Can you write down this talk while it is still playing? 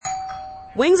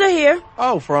Wings are here.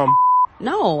 Oh, from...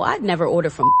 No, I'd never order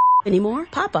from anymore.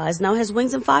 Popeyes now has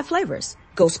wings in 5 flavors.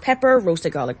 Ghost pepper,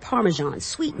 roasted garlic parmesan,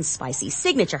 sweet and spicy,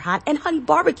 signature hot, and honey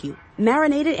barbecue.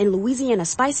 Marinated in Louisiana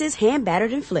spices, hand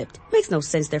battered and flipped. Makes no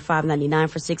sense they're $5.99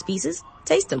 for 6 pieces.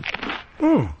 Taste them.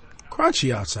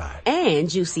 Crunchy outside. And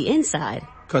juicy inside.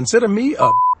 Consider me a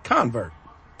convert.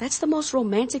 That's the most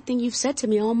romantic thing you've said to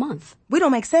me all month. We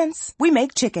don't make sense. We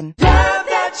make chicken. Love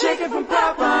that chicken from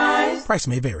Popeyes. Price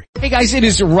may vary. Hey guys, it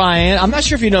is Ryan. I'm not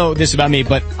sure if you know this about me,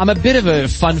 but I'm a bit of a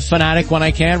fun fanatic when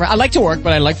I can. I like to work,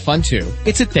 but I like fun too.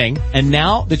 It's a thing. And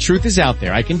now the truth is out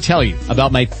there. I can tell you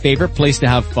about my favorite place to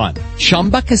have fun.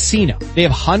 Chumba Casino. They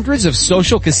have hundreds of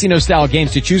social casino style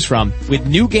games to choose from with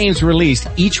new games released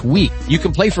each week. You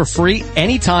can play for free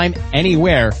anytime,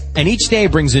 anywhere. And each day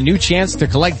brings a new chance to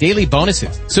collect daily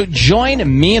bonuses. So join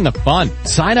me in the fun.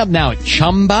 Sign up now at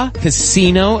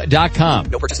ChumbaCasino.com.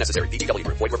 No purchase necessary. VGW.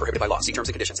 Void where prohibited by law. See terms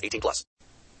and conditions. 18+.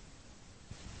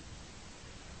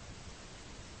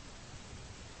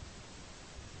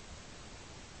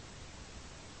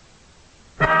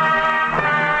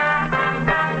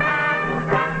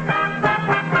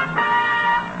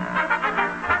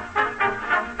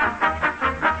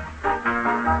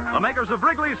 The makers of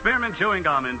Wrigley Spearmint Chewing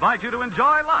Gum invite you to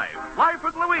enjoy Life. Life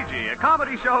with Luigi, a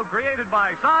comedy show created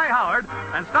by Cy Howard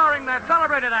and starring that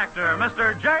celebrated actor,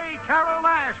 Mr. J. Carrol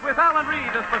Naish, with Alan Reed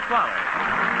as Pasquale.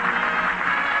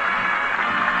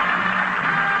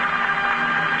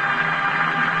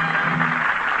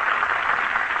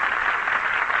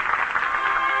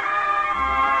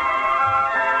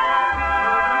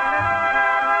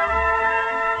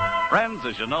 Friends,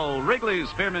 as you know, Wrigley's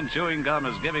Spearmint Chewing Gum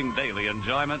is giving daily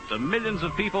enjoyment to millions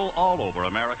of people all over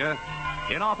America.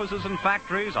 In offices and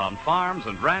factories, on farms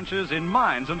and ranches, in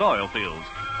mines and oil fields.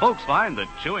 Folks find that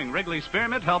chewing Wrigley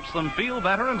Spearmint helps them feel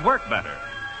better and work better.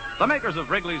 The makers of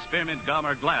Wrigley's Spearmint Gum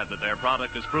are glad that their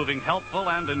product is proving helpful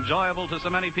and enjoyable to so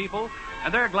many people.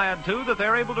 And they're glad, too, that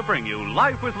they're able to bring you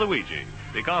Life with Luigi,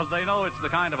 because they know it's the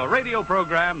kind of a radio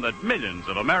program that millions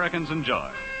of Americans enjoy.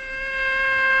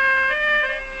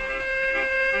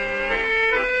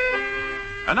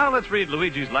 And now let's read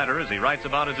Luigi's letter as he writes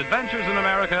about his adventures in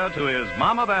America to his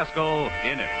Mama Basco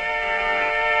in Italy.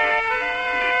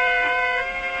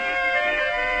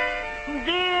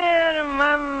 Dear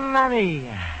Mamma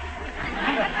Mia,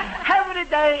 every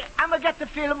day I'm going to get to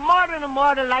feel more and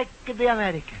more like the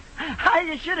American.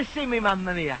 You should have seen me,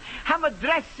 Mamma Mia. I'm a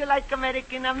dress like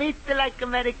American, I'm eat like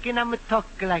American, I'm a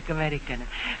talk like American.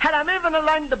 And I'm even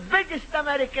learned the biggest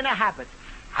American habit.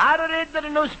 How to read the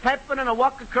newspaper and I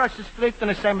walk across the street in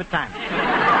the same time.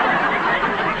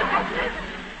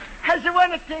 Has the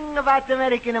one thing about the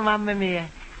American, Mamma Mia,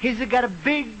 he's got a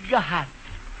big heart.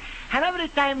 And every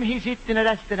time he's eating in a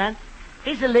restaurant,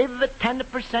 he's leave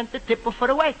 10% the tip for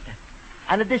a waiter.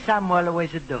 And this I'm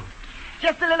always do.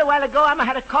 Just a little while ago, I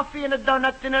had a coffee and a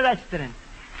donut in a restaurant.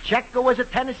 Check was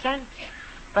 10 cents,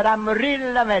 but I'm a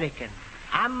real American.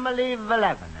 I'm leave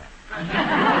 11.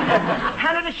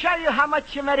 And to show you how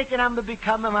much American I'm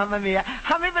becoming, Mamma Mia,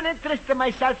 I'm even interested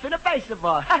myself in a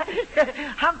baseball. I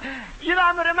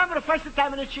remember the first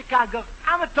time in Chicago,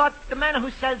 I thought the man who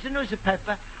sells the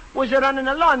newspaper was running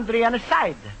a laundry on the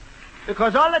side.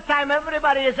 Because all the time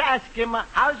everybody is asking him,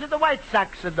 how's the White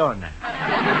Sox doing?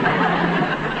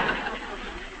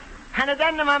 And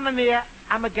then, Mamma Mia,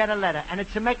 I'm going to get a letter, and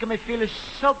it's making me feel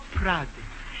so proud.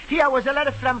 Here was a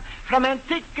letter from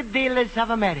Antique Dealers of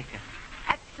America.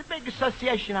 That's a big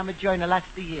association I'm joining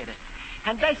last year.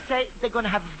 And they say they're going to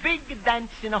have a big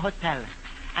dance in a hotel.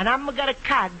 And I'm going to get a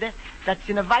card that's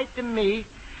inviting me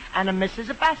and a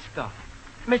Mrs. Basco.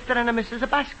 Mr. and a Mrs.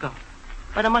 Basco.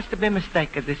 But I must have been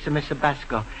mistaken, this is Mrs.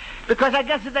 Basco. Because I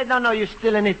guess they don't know you're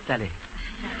still in Italy.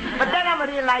 But then I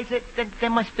realized that they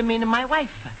must mean my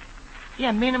wife.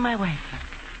 Yeah, me and my wife.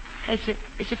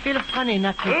 It's a feel funny,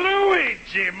 not to...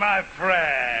 Luigi, my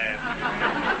friend.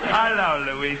 Hello,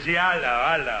 Luigi.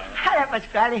 Hello. Hello,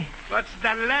 Pasquale. What's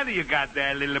that letter you got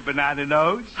there, little banana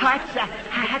nose?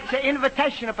 That's an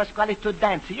invitation, Pasquale, to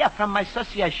dance. Yeah, from my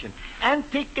association.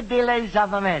 Antique Dealers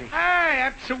of America. Hey,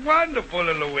 that's wonderful,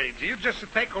 Luigi. You just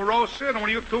take a Rosa, and when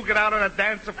you two get out on the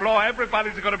dance floor,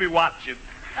 everybody's going to be watching.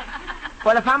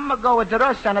 Well, if I'm going to go with the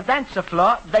Rosa on the dance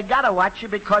floor, they got to watch you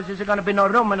because there's going to be no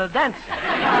room in the dance.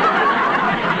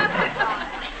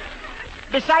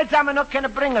 Besides, I'm not going to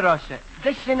bring a Rosa.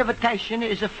 This invitation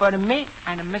is for me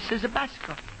and Mrs.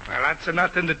 Basco. Well, that's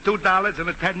nothing to $2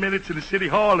 and 10 minutes in the city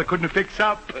hall they couldn't fix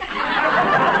up.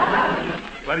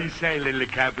 What do you say, little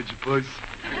cabbage puss?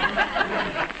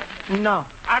 No.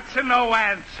 That's a no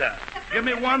answer. Give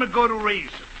me one good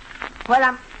reason.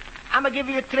 Well, I'm going to give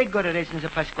you 3 good reasons,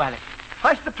 Pasquale.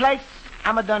 First place,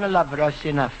 I'm a done love Rosa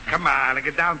enough. Come on,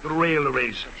 get down to the real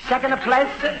eraser. Second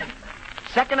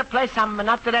place, I'm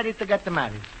not ready to get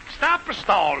married. Stop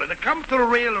stalling and come to the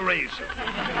real eraser.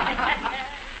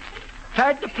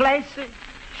 Third place,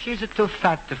 she's too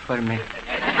fat for me.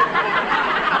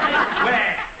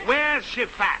 Where? Where's she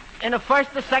fat? In the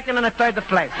first, the second, and the third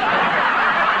place.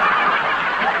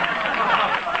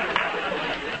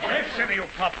 Listen to you,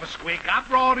 Papa Squeak. I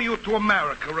brought you to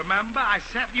America, remember? I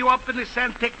set you up in this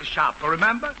antique shop,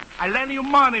 remember? I lend you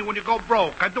money when you go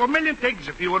broke. I do a million things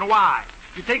for you, and why?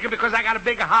 You think it because I got a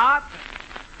bigger heart?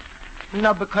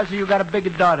 No, because you got a bigger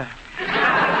daughter.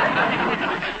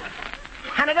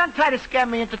 Honey, don't try to scare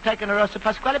me into taking a Rosa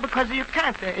Pasquale because you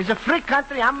can't. It's a free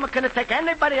country. I'm going to take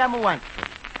anybody I want.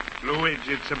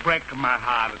 Luigi, it's a break in my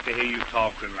heart to hear you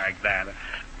talking like that.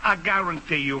 I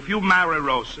guarantee you, if you marry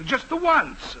Rosa, just the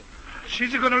once,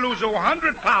 she's going to lose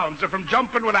 100 pounds from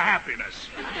jumping with her happiness.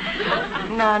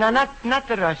 No, not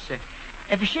the Rosa.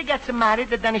 If she gets married,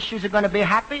 then she's going to be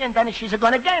happy, and then she's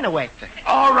going to gain weight.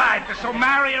 All right, so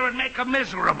marry her and make her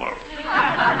miserable.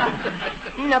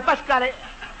 No, Pasquale,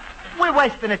 we're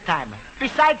wasting the time.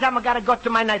 Besides, I'm going to go to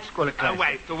my night school class.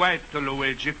 Wait,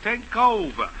 Luigi. Think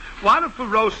over. What if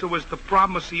Rosa was to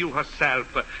promise you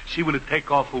herself she would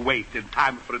take off her weight in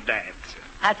time for the dance?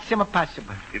 That's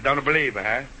impossible. You don't believe her,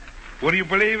 huh? Would you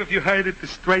believe if you heard it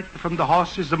straight from the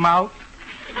horse's mouth?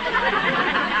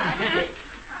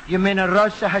 You mean a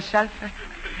Rosa herself?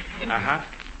 Uh-huh.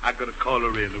 I'm going to call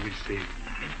her in. Let me see.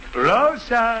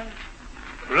 Rosa!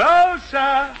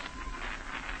 Rosa!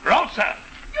 Rosa!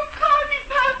 You call me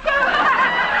Papa?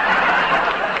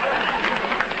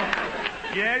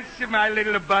 Yes, my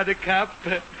little buttercup.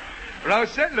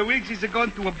 Rosa, Luigi's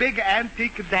going to a big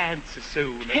antique dance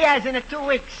soon. He has in 2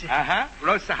 weeks. Uh-huh.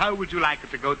 Rosa, how would you like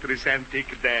to go to this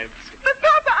antique dance? But,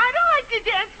 Papa, I don't like to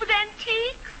dance with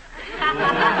antiques.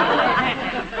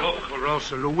 Look,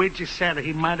 Rosa, Luigi said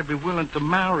he might be willing to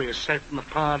marry a certain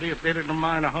party if they didn't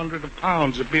mind 100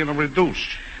 pounds of being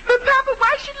reduced. But, Papa,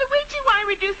 why should Luigi want to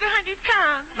reduce 100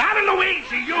 pounds? Not a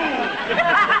Luigi, you!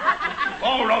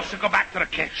 Oh, Rosa, go back to the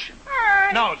kitchen. All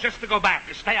right. No, just to go back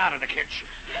and stay out of the kitchen.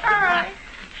 All right.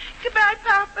 Goodbye,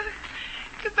 Papa.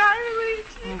 Goodbye,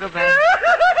 Luigi. Goodbye.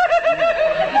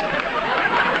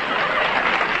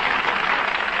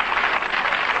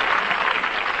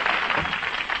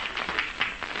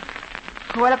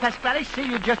 Well, Pasquale, see,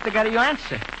 you just got your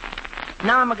answer.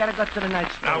 Now I'm going to go to the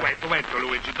night school. Now, wait,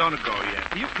 Luigi. Don't go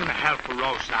yet. You can help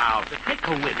Rosa out. Take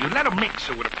her with you. Let her mix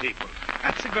her with the people.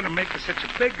 That's going to make her such a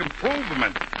big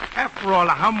improvement. After all,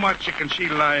 how much can she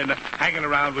learn hanging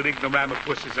around with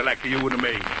ignoramuses like you and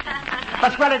me?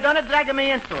 Pasquale, don't drag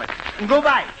me into it.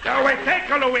 Goodbye. Now, wait, take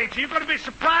her, Luigi. You're going to be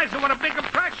surprised at what a big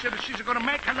impression she's going to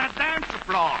make on that dance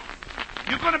floor.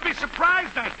 You're going to be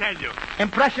surprised, I tell you.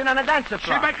 Impression on a dance floor.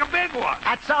 She'll make a big one.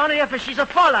 That's only if she's a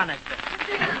fall on it.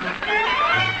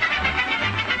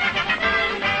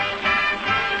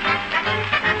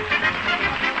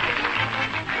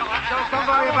 Don't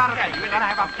worry about it. We're going to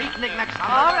have a picnic next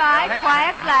Sunday. All right,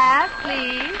 quiet class,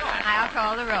 please. I'll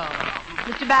call the roll.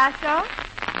 Mr. Basco?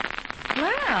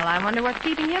 Well, I wonder what's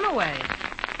keeping him away.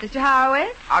 Mr.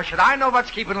 Horowitz? How should I know what's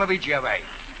keeping Luigi away?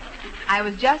 I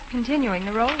was just continuing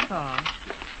the roll call.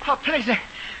 Oh, please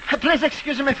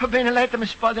excuse me for being late,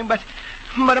 Miss Spaulding, but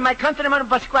my countryman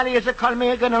Pasquale is calling me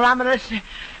ignoramus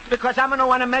because I'm going to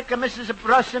want to make Mrs.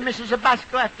 Rosa Mrs.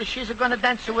 Basco after she's going to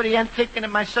dance with the antique in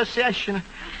my association.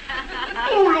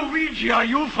 Oh, Luigi, are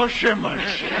you for shimmers?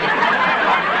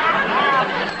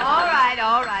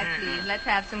 All right, please. Let's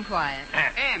have some quiet.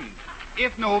 And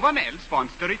if no one else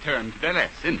wants to return to their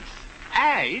lessons,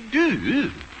 I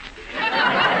do.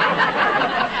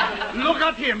 Look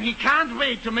at him. He can't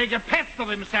wait to make a pet of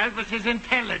himself with his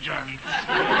intelligence.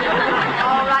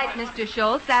 All right, Mr.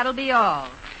 Schultz, that'll be all.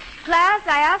 Class,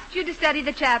 I asked you to study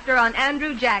the chapter on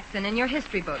Andrew Jackson in your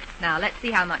history books. Now, let's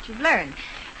see how much you've learned.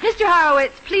 Mr.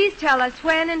 Horowitz, please tell us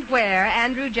when and where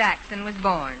Andrew Jackson was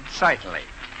born. Certainly.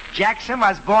 Jackson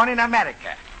was born in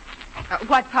America.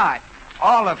 What part?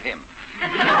 All of him.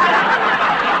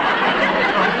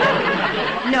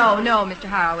 No, Mr.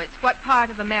 Horowitz. What part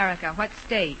of America? What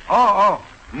state? Oh,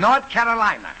 North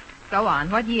Carolina. Go on.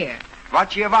 What year?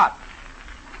 What year what?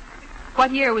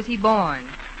 What year was he born?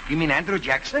 You mean Andrew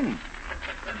Jackson?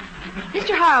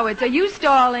 Mr. Horowitz, are you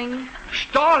stalling?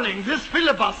 Stalling? This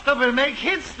filibuster will make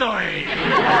his story. All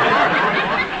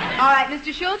right,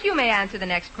 Mr. Schultz, you may answer the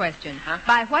next question. Huh?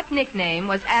 By what nickname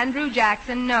was Andrew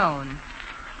Jackson known?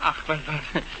 Well,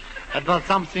 that was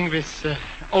something with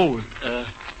old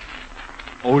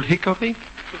hickory.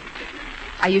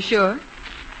 Are you sure?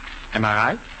 Am I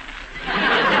right?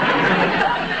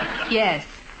 Yes.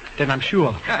 then I'm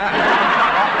sure.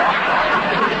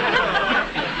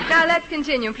 Now, let's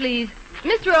continue, please.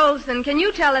 Mr. Olson, can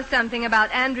you tell us something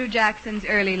about Andrew Jackson's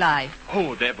early life?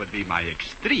 Oh, that would be my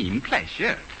extreme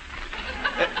pleasure.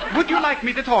 Would you like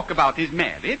me to talk about his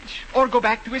marriage? Or go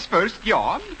back to his first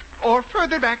job? Or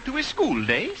further back to his school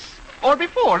days? Or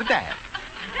before that?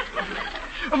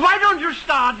 Why don't you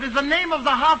start with the name of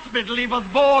the hospital he was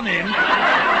born in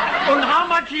and how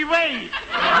much he weighed?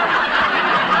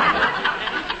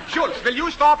 Schultz, will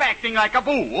you stop acting like a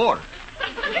bore?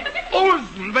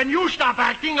 Olsen, when you stop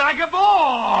acting like a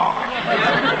bore.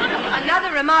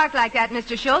 Another remark like that,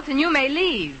 Mr. Schultz, and you may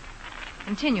leave.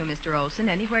 Continue, Mr. Olson,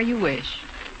 anywhere you wish.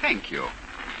 Thank you.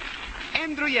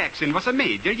 Andrew Jackson was a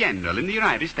major general in the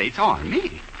United States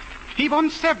Army. He won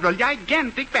several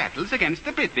gigantic battles against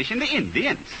the British and the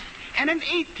Indians. And in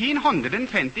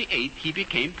 1828, he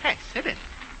became president.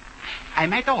 I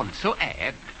might also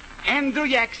add, Andrew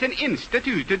Jackson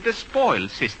instituted the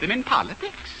spoils system in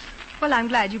politics. Well, I'm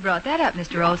glad you brought that up,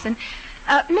 Mr. Olson.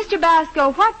 Mr.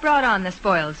 Basco, what brought on the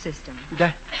spoils system?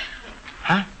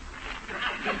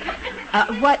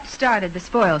 What started the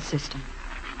spoils system?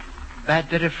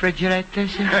 Bad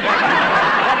refrigerators? Ooh,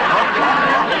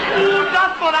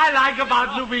 that's what I like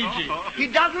about Luigi. He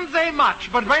doesn't say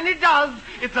much, but when he does,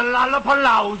 it's a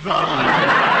lollapalooza.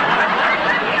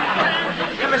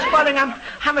 Miss Spaulding, I'm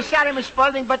sorry, Miss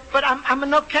Spaulding, but I'm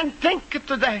no can think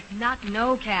today. Not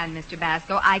no can, Mr.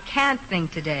 Basco. I can't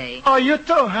think today. Oh, you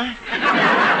too, huh?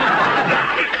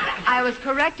 I was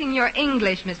correcting your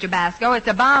English, Mr. Basco. It's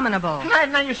abominable.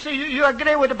 Now you see, you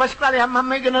agree with the Pasquale.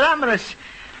 I'm ignoramus.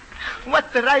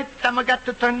 What the right time I got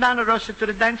to turn down a Rosa to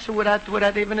the dancer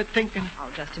without even thinking? Oh,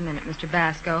 just a minute, Mr.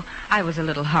 Basco. I was a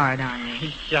little hard on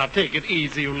you. Yeah, take it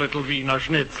easy, you little Wiener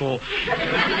Schnitzel.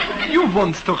 You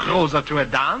once took Rosa to a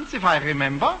dance, if I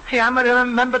remember. Yeah, I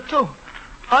remember, too.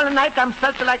 All night I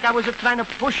felt like I was trying to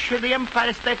push the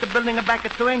Empire State Building back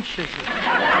 2 inches.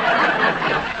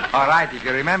 All right, if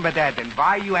you remember that, then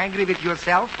why are you angry with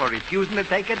yourself for refusing to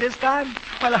take it this time?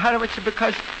 Well, Horowitz,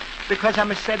 because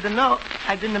I said no.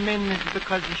 I didn't mean it's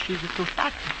because she's too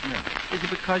fat. No. It's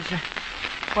because,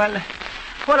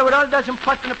 with all those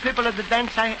important people at the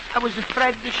dance, I was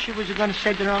afraid that she was going to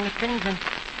say the wrong things,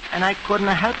 and I couldn't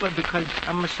help her because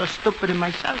I'm so stupid in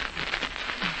myself.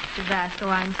 Mr. Basco,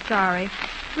 I'm sorry.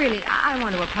 Really, I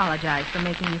want to apologize for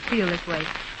making you feel this way.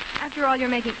 After all, you're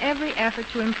making every effort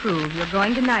to improve. You're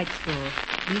going to night school.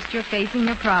 At least you're facing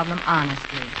your problem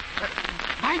honestly.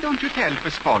 Why don't you tell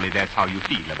Pasquale that's how you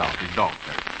feel about his daughter?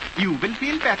 You will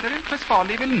feel better and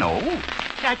Pasquale will know.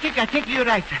 I think you're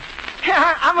right.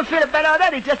 I'm feeling better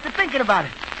already just thinking about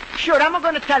it. Sure, I'm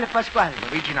going to tell Pasquale.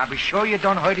 Luigi, now be sure you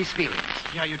don't hurt his feelings.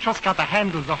 Yeah, you just got to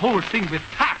handle the whole thing with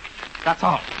tact. That's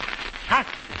all.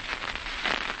 Tact?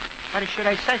 What should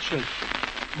I say, Schultz?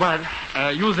 Well,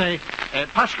 you say,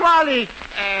 Pasquale,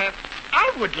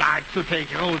 I would like to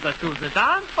take Rosa to the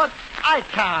dance, but I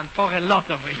can't for a lot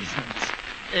of reasons.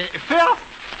 First,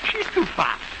 she's too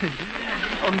fat.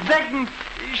 And second,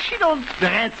 she don't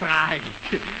dress right.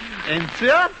 And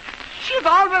third, she's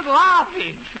always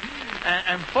laughing.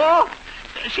 And fourth,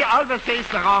 she always says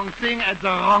the wrong thing at the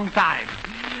wrong time.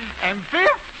 And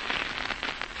fifth,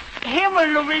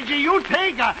 Himmel, Luigi, you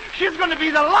take her. She's going to be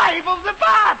the life of the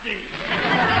party.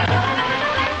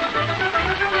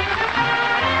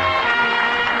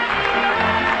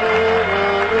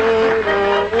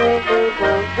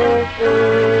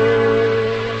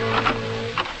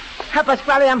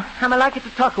 Pasquale, I'm lucky to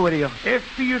talk with you.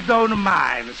 If you don't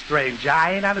mind, stranger,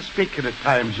 I ain't on a speaking at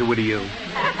times with you.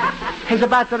 It's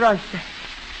about the roast.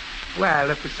 Well,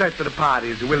 if a set of the party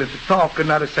is willing to talk,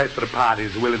 another set of the party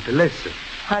is willing to listen.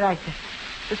 All right.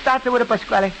 To start with,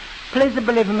 Pasquale, please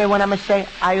believe me when I say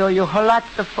I owe you a whole lot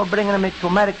for bringing me to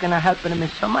America and helping me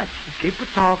so much. Keep it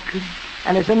talking.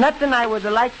 And there's nothing I would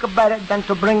like better than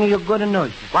to bring you good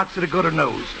news. What's the good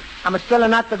news? I'm still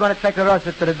not going to take a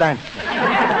Rosa to the dance.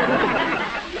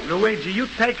 Luigi, you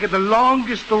take the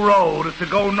longest road to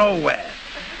go nowhere.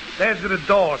 There's the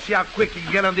door. See how quick you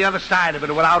can get on the other side of it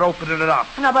without opening it up.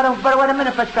 No, but wait a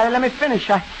minute, Pasquale. Let me finish.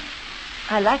 I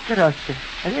like Rosa.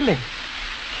 Really.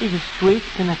 She's sweet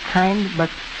and kind, but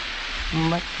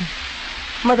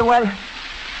well,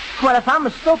 if I'm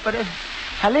stupid,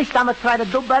 at least I'm going to try to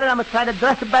do better. I'm going to try to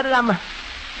dress better.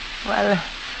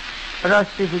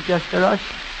 Rosa is just a Rosa.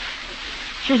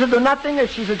 She's to do nothing.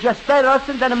 If she's just stay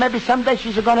Rosa, then maybe someday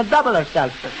she's going to double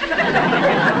herself.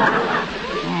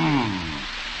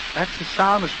 That's the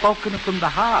sound of spoken from the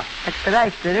heart. That's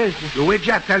right, it is.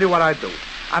 Luigi, I tell you what I do.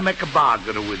 I make a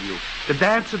bargain with you. The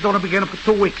dance is going to begin for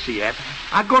 2 weeks yet.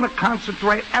 I'm going to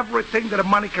concentrate everything that the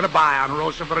money can buy on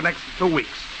Rosa for the next 2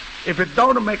 weeks. If it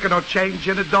don't make no change,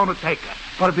 then it don't take her.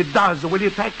 But if it does, will you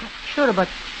take her? Sure, but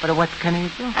what can you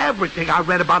do? Everything. I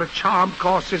read about a charm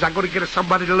courses. I'm going to get her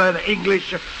somebody to learn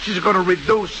English. She's going to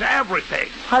reduce everything.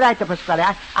 All right,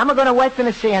 Pasquale. I'm going to wait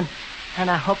and see, and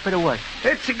I hope it'll work.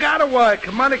 It's got to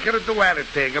work. Money can do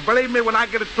anything. And believe me, when I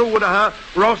get it through with her,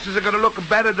 Rosas are going to look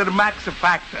better than a Max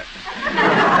Factor.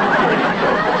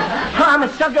 I'm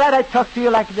so glad I talked to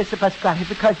you like this, Pasquale,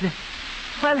 because,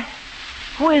 well,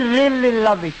 we really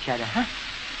love each other, huh?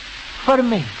 For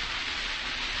me,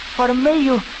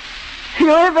 you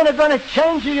even going to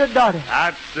change your daughter.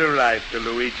 That's right,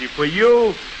 Luigi. For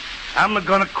you, I'm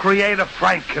going to create a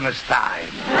Frankenstein.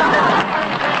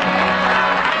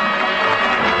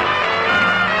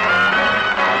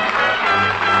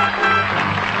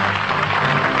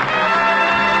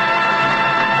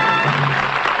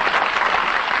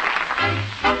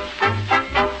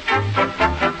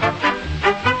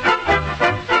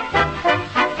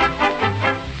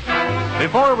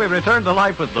 Before we return to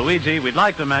life with Luigi, we'd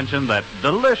like to mention that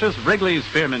delicious Wrigley's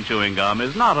Spearmint Chewing Gum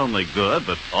is not only good,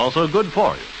 but also good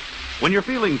for you. When you're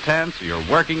feeling tense or you're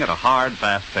working at a hard,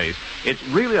 fast pace, it's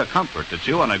really a comfort to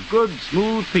chew on a good,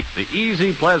 smooth piece. The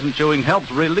easy, pleasant chewing helps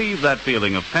relieve that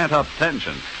feeling of pent-up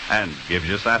tension and gives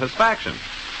you satisfaction.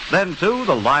 Then, too,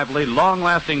 the lively,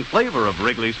 long-lasting flavor of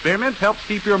Wrigley's Spearmint helps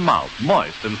keep your mouth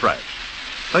moist and fresh.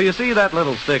 So you see, that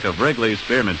little stick of Wrigley's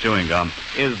Spearmint Chewing Gum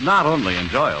is not only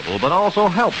enjoyable, but also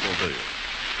helpful to you.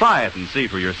 Try it and see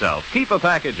for yourself. Keep a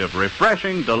package of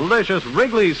refreshing, delicious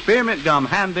Wrigley's Spearmint Gum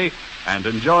handy and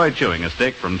enjoy chewing a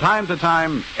stick from time to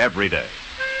time every day.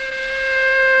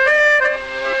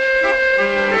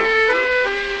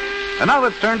 And now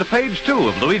let's turn to page 2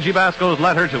 of Luigi Basco's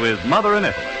letter to his mother in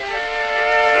Italy.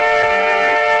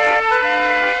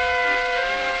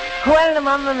 Well,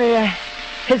 Mamma mia,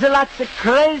 there's lots of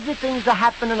crazy things that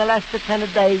happened in the last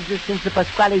 10 days since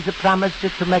Pasquale's promised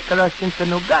to make us into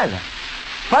new girl.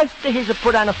 First, he's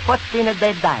put on a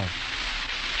 14-day diet.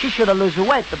 She should have lost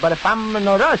weight, but if I'm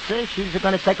no Rosa, she's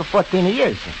going to take 14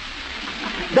 years.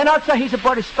 Then also he's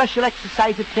bought a special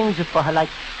exercise things for her, like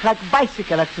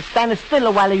bicycle, like to stand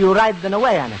still while you ride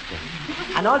away on it.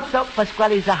 And also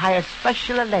Pasquale's hired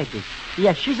special lady.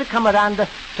 Yeah, she's come around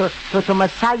to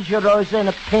massage your Rosa and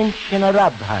a pinch and a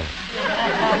rub her.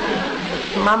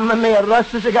 Mamma mia,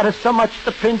 Rosa's got so much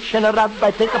to pinch and a rub,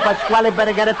 I think Pasquale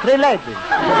better get 3 ladies.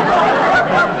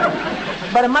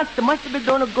 But it must be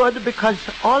doing good, because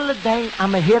all the day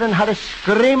I'm hearing her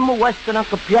scream Western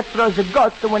Uncle Pietro's a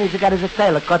goat when he's got his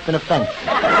tail caught in a fence.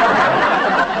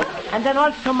 And then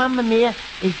also, Mamma mia,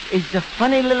 is the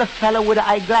funny little fellow with the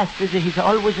eyeglasses. He's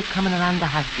always coming around the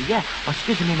house. Yeah. Oh,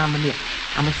 excuse me, Mamma mia.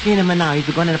 I'm seeing him now.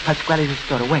 He's going to the Pasquale's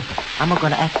store. Wait. I'm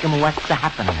going to ask him what's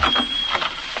happening.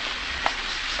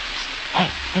 Hey.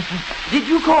 Did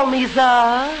you call me,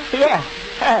 sir? Yes.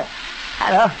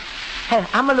 Hello. Hey,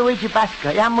 I'm Luigi Basco.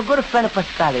 Yeah, I'm a good friend of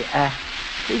Pasquale.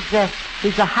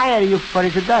 He's a hire you for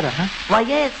his daughter, huh? Why,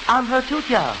 yes, I'm her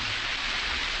tutor.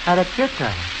 Her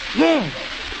tutor? Yes.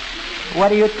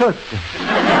 What are you tutor?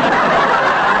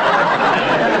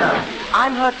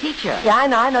 I'm her teacher. Yeah,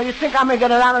 I know. You think I'm going to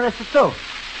get around with this too?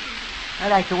 All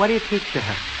right, so what do you teach to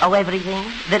her? Oh, everything.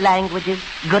 The languages,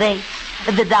 grace,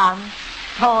 the dance,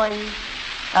 toys.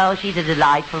 Oh, she's a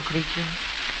delightful creature.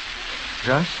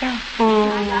 Rosa?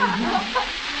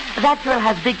 That girl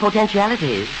has big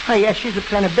potentialities. Oh, yeah, she's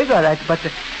plenty big, all right, but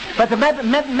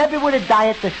maybe with a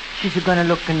diet, she's going to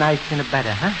look nice and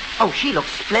better, huh? Oh, she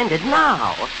looks splendid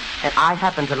now. And I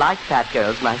happen to like fat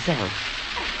girls myself.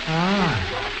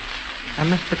 Oh.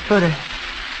 Mr. Tudor,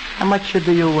 how much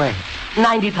do you weigh?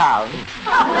 90 pounds.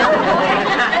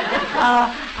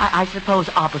 I suppose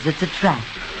opposites attract.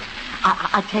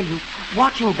 I tell you,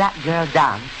 watching that girl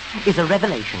dance is a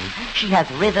revelation. She has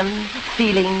rhythm,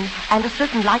 feeling, and a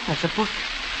certain lightness of foot.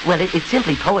 Well, it's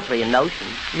simply poetry in motion.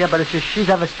 Yeah, but if she's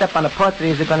ever step on a poetry,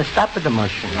 is it going to stop with the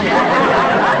motion?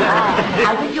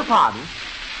 I beg your pardon.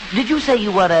 Did you say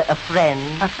you were a friend?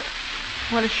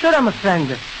 Well, sure I'm a friend.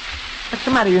 What's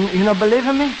the matter? You don't believe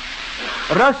in me?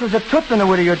 Rosa's a tootin'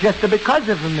 with you just because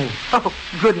of me. Oh,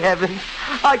 good heavens.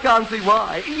 I can't see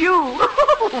why. You?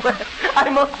 Well, I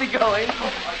must be going.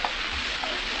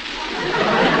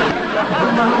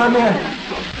 Mamma mia.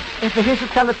 If he's to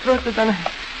tell the truth, then...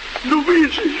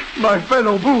 Luigi, my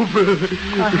fellow boob.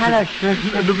 Hello, sir.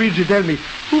 Luigi, tell me,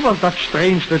 who was that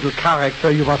strange little character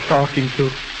you were talking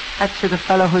to? That's the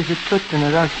fellow who's a tootin'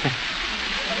 a Rosa.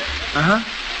 Uh-huh.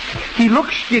 He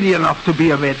looks skinny enough to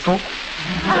be a vezzo.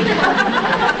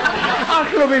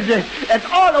 Ach, Luigi, it's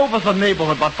all over the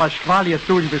neighborhood what Pasquale is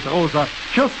doing with Rosa,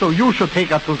 just so you should take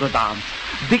her to the dance.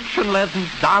 Diction lessons,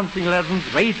 dancing lessons,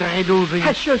 weight reducing.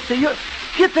 Sure, sir,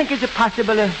 you think it's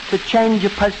possible to change a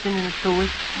person in 2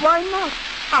 weeks? Why not?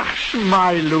 Ach,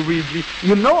 my Luigi.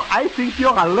 You know, I think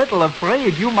you're a little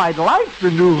afraid you might like the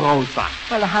new Rosa.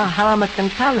 Well, how am I can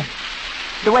tell her?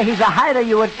 The way he's a hider,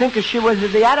 you would think she was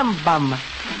the atom bomb.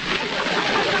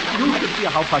 You should see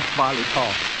how Pasquale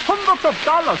talks. Hundreds of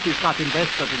dollars he's got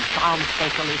invested in charm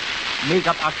specialists,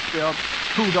 makeup experts,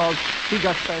 tutors,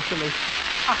 figure specialists.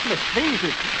 Ach, let's face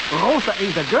it, Rosa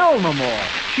ain't a girl no more.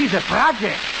 She's a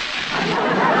project.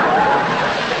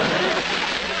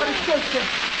 But sister,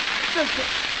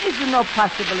 is it not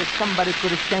possible that somebody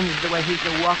could have changed the way he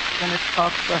walks and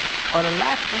talks or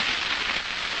laughs?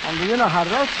 And you know how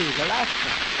Rosa is a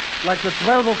laugher. Like the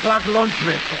 12 o'clock lunch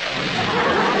break.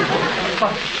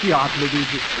 But, shut,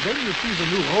 Luigi. When you see the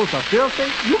new Rosa Thursday,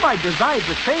 you might decide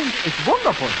the change is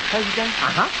wonderful. President?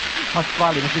 Uh-huh.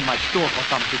 Pasquale was in my store for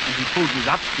something, and he told me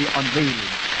that's the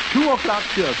unveiling. 2 o'clock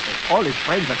Thursday. All his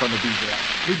friends are going to be there.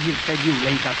 Maybe he'll send you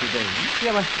later today.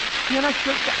 Yeah, well, you're not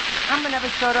sure. I'm never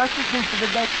saw Rosa since the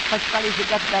day Pasquale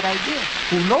got that idea.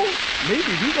 Who knows? Maybe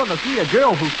we're going to see a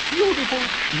girl who's beautiful,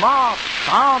 smart,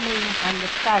 charming, and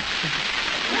fat.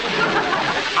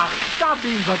 Stop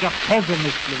being such a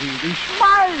pessimist, Luigi.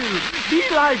 Smile! Be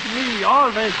like me,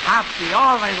 always happy,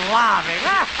 always laughing.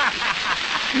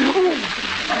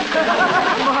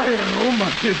 My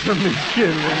rheumatism is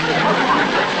killing me.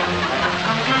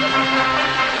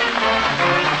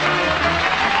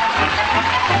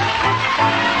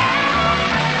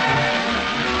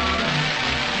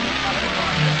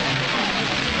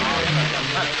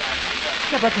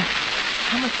 Yeah, but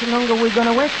how much longer are we going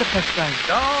to wait for Pasquale?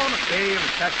 Don't be in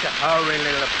such a hurry,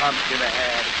 little pumpkin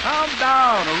ahead. Calm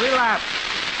down and relax.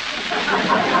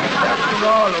 After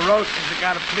all, the Rosas have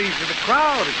got to please the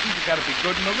crowd, and she's got to be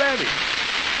good and ready.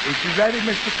 Is she ready,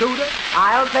 Mr. Tudor?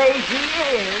 I'll say she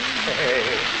is.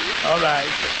 All right.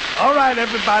 All right,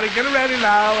 everybody, get ready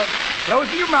now.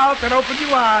 Close your mouth and open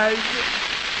your eyes.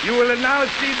 You will now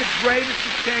see the greatest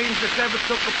exchange that's ever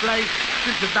took place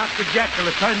since the Dr. Jekyll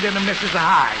has turned into Mrs.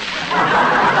 Hyde.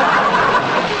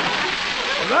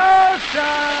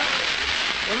 Rosa!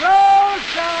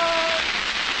 Rosa!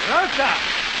 Rosa!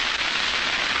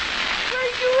 Were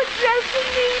you addressing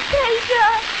me, Peter?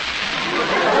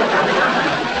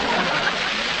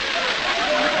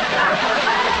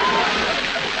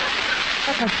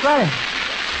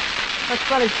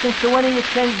 Pasquale, since when you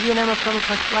changed your name from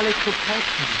Pasquale to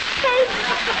Peter?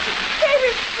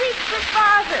 Peter's sweet for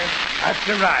father. That's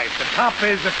right. The papa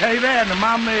is a Peter and the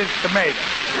mama is tomato.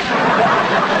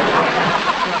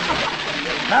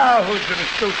 Now who's going to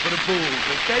stoop for the booze?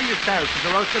 Well, say yourself, because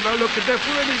the Rosa don't look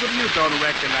different, even you don't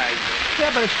recognize her.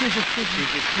 Yeah, but she's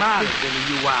smarter than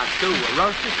you are, too. A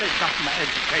Rosa says something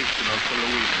educational for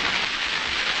Luigi.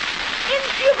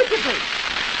 Indubitably.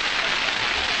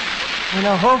 You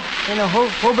know who?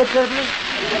 Indubitably?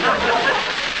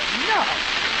 No.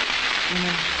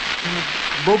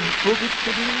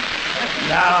 Indubitably?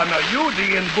 No, you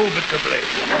the indubitably.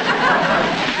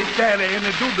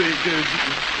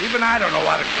 Even I don't know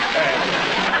what it's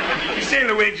saying. You see,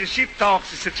 Luigi, she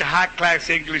talks in such a high-class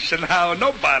English and how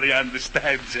nobody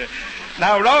understands her.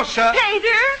 Now, Rosa...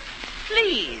 Peter,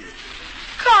 please,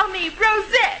 call me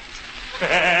Rosette.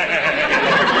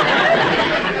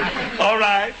 All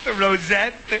right,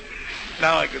 Rosette.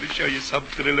 Now I'm going to show you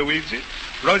something, Luigi.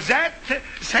 Rosette,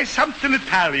 say something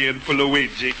Italian for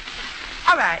Luigi.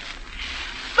 All right.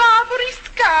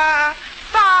 Favorisca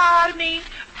farmi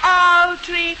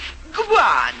altri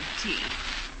guanti.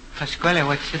 Pasquale,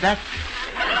 what's that?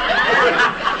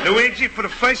 Luigi, for the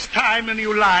first time in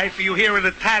your life, you hear an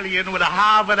Italian with a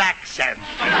Harvard accent.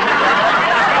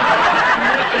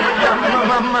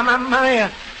 Maria.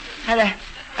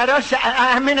 Rosa,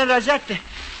 I mean, Rosette.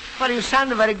 Well, you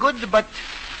sound very good, but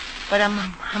I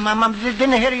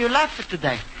didn't hear you laugh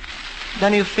today.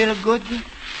 Don't you feel good?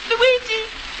 Luigi,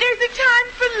 there's a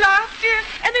time for laughter,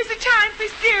 and there's a time for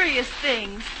serious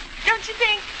things. Don't you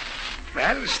think?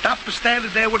 Well, stop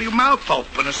standing there with your mouth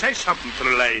open and say something to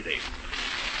the lady.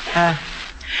 How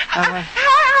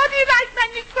do you like my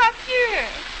new coiffure?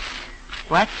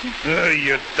 What?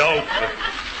 You dope.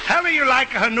 Tell her you like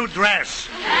her new dress.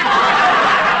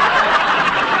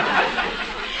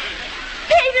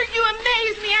 Peter, you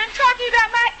amaze me. I'm talking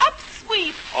about my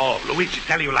upsweep. Oh, Luigi,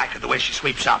 tell her you like her the way she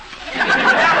sweeps up.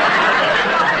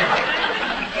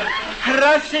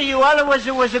 Rosa, you always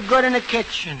was good in the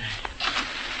kitchen.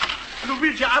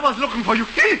 Luigi, I was looking for you.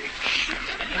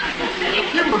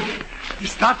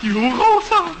 Is that you,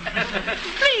 Rosa?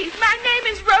 Please, my name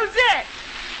is Rosette.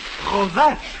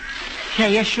 Rosette?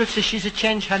 Yeah, Schultz says she's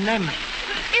changed her name. In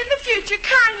the future,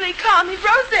 kindly call me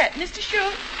Rosette, Mr.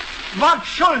 Schultz. What,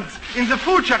 Schultz? In the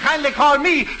future, kindly call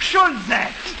me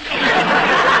Schulze.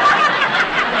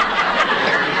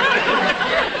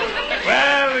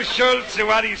 Well, Schultz,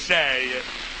 what do you say?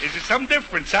 Is it some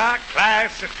difference, huh?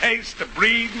 Class, a taste, a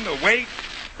breeding, a weight?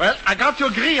 Well, I got to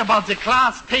agree about the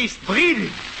class, taste,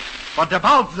 breeding. But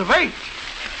about the weight...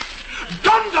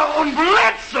 Dunder und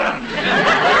Blitzen!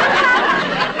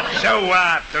 So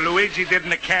what? Luigi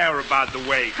didn't care about the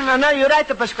weight. No, you're right,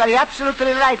 Pasquale. You're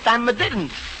absolutely right. I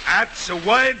didn't. That's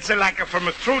words like from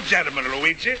a true gentleman,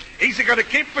 Luigi. He's going to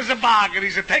keep as a bargain.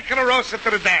 He's taking a Rosa to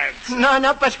the dance.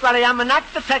 No, Pasquale. I'm not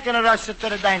taking a Rosa to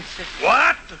the dance.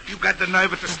 What? You got the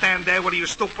nerve to stand there with your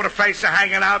stupid face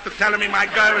hanging out and telling me my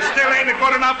girl still ain't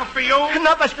good enough for you?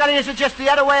 No, Pasquale. It's just the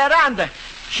other way around.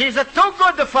 She's too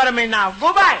good for me now.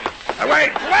 Goodbye.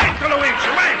 Wait, Luigi,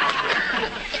 wait.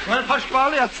 Well,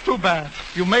 Pasquale, that's too bad.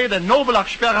 You made a noble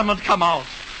experiment come out.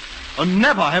 And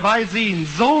never have I seen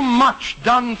so much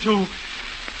done to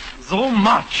so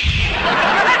much.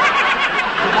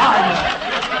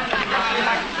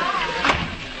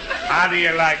 How do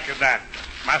you like that?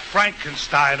 My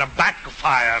Frankenstein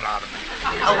backfired on me.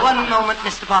 One moment,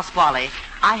 Mr. Pasquale.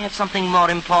 I have something more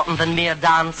important than mere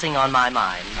dancing on my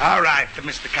mind. All right,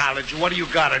 Mr. College, what do you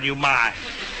got on your mind?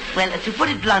 Well, to put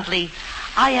it bluntly,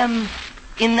 I am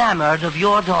enamored of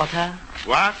your daughter.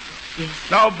 What? Yes.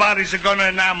 Nobody's going to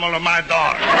enamel of my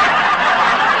daughter.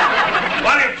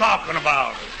 What are you talking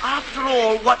about? After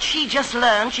all, what she just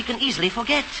learned, she can easily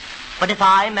forget. But if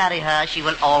I marry her, she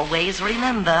will always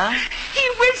remember. He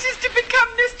wishes to become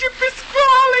Mr.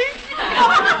 Pasquale.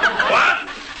 What?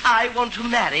 I want to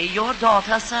marry your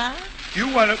daughter, sir. You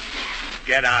want to...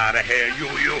 Get out of here,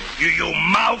 you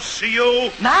mouse,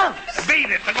 you. Mouse? Beat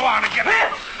it. Go on and get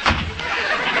out.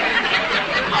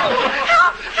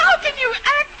 How can you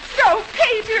act so,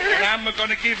 Peter? I'm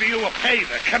going to give you a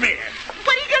favor. Come here.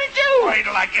 What are you going to do? Wait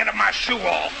till I get my shoe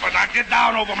off and I get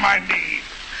down over my knee.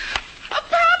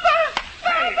 Papa!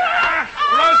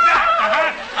 Rosas,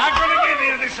 I'm going to give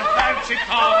you this fancy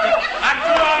talk. I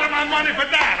threw out of my money for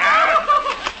that,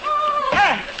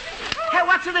 Hey,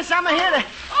 what's this I'm hearing?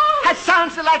 That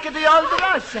sounds like the old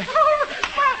Rosa.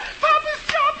 Papa,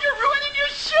 stop! You're ruining your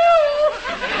shoe!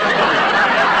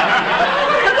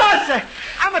 Rosa,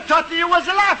 I thought you was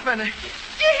laughing. Did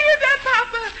you hear that,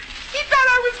 Papa? He thought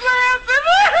I was laughing.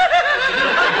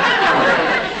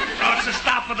 Rosa,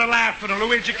 stop with the laughing.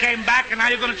 Luigi came back, and now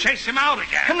you're going to chase him out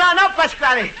again. No,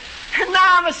 Pasquale.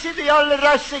 Now I'm going to see the old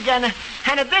Rosa again.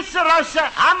 And this Rosa,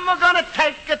 I'm going to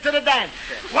take her to the dance.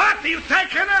 What? Are you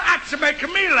taking her? That's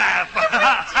making me laugh.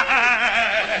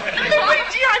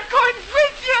 Luigi, I'm going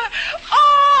with you.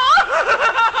 Oh!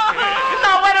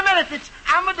 No, wait a minute.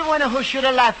 I'm the one who should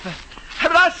have laughed.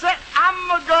 Rosa,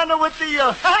 I'm going with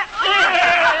you.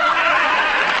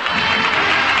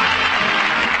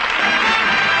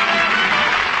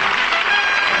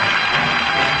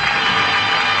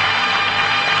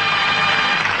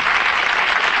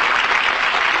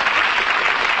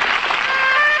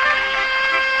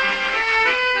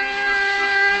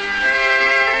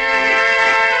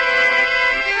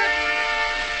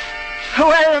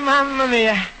 Well, Mamma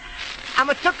Mia,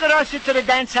 I took Rosa to the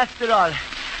dance after all.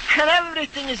 And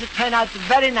everything is turned out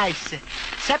very nice,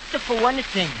 except for one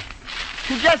thing.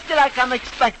 Just like I'm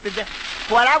expected,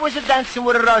 while I was dancing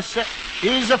with Rosa,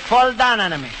 she's fall down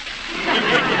on me.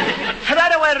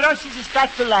 Right away, Rosa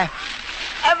starts to laugh.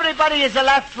 Everybody is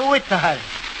laughing with her.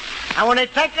 And when I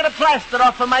take the plaster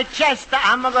off of my chest,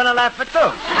 I'm going to laugh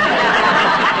too.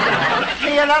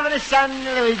 You love the son,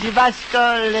 Luigi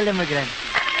Vasco, little immigrant.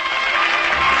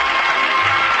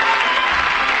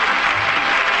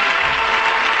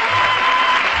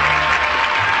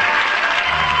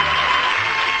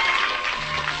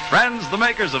 Friends, the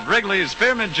makers of Wrigley's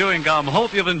Spearmint Chewing Gum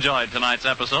hope you've enjoyed tonight's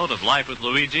episode of Life with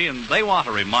Luigi, and they want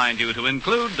to remind you to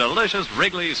include delicious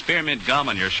Wrigley's Spearmint Gum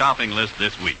on your shopping list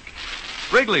this week.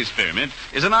 Wrigley's Spearmint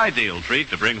is an ideal treat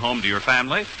to bring home to your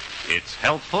family. It's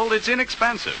healthful, it's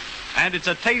inexpensive, and it's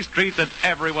a taste treat that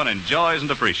everyone enjoys and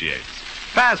appreciates.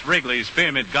 Pass Wrigley's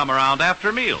Spearmint Gum around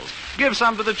after meals. Give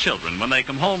some to the children when they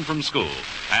come home from school,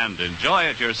 and enjoy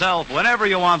it yourself whenever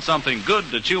you want something good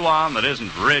to chew on that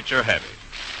isn't rich or heavy.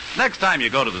 Next time you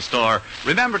go to the store,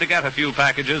 remember to get a few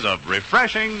packages of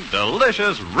refreshing,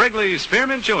 delicious Wrigley's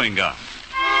Spearmint Chewing Gum.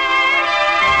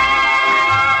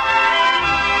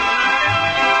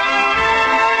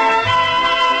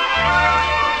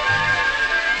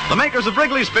 The makers of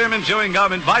Wrigley's Spearmint Chewing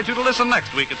Gum invite you to listen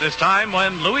next week at this time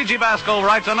when Luigi Basco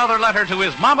writes another letter to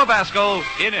his Mama Basco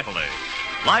in Italy.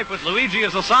 Life with Luigi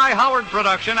is a Cy Howard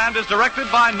production and is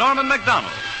directed by Norman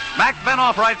McDonald. Mac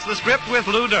Benoff writes the script with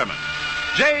Lou Derman.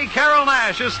 J. Carol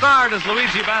Nash is starred as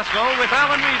Luigi Basco with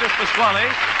Alan Reed as Pasquale,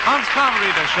 Hans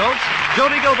Conried as Schultz,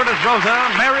 Jody Gilbert as Rosa,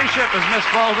 Mary Shipp as Miss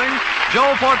Spaulding, Joe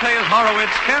Forte as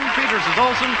Horowitz, Ken Peters as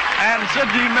Olson, and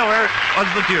Sidney Miller as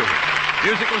the Duke.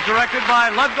 Music was directed by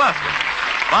Lud Gluskin.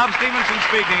 Bob Stevenson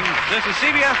speaking. This is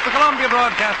CBS, the Columbia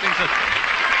Broadcasting System.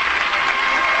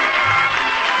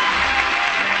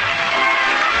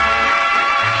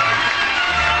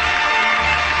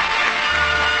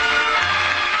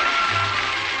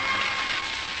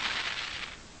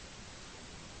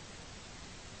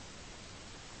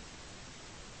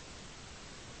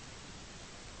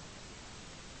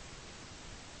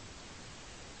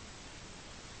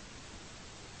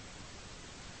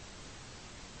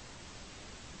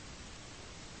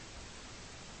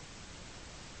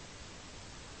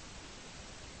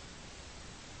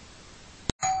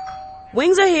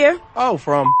 Wings are here. Oh,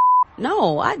 from?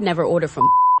 No, I'd never order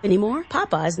from anymore.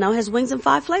 Popeyes now has wings in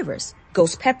 5 flavors.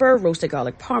 Ghost pepper, roasted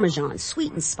garlic parmesan,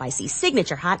 sweet and spicy,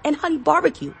 signature hot, and honey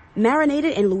barbecue.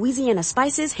 Marinated in Louisiana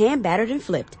spices, hand battered and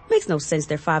flipped. Makes no sense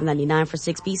they're $5.99 for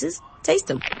 6 pieces. Taste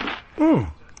them.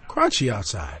 Crunchy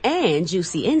outside. And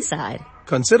juicy inside.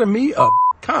 Consider me a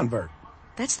convert.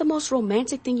 That's the most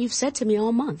romantic thing you've said to me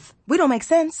all month. We don't make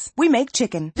sense. We make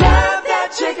chicken. Love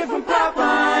that chicken from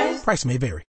Popeyes. Price may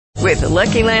vary. With the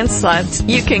Lucky Land Slots,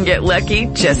 you can get lucky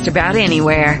just about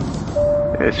anywhere.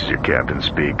 This is your captain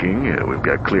speaking. We've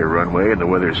got clear runway and the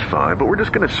weather's fine, but we're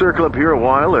just going to circle up here a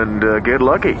while and get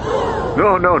lucky.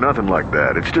 No, nothing like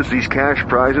that. It's just these cash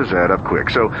prizes add up quick.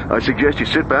 So I suggest you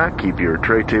sit back, keep your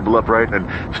tray table upright,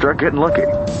 and start getting lucky.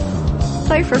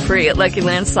 Play for free at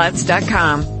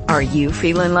LuckyLandSlots.com. Are you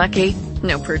feeling lucky?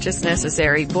 No purchase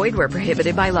necessary. Void where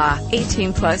prohibited by law.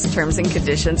 18+ terms and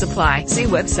conditions apply. See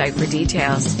website for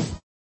details.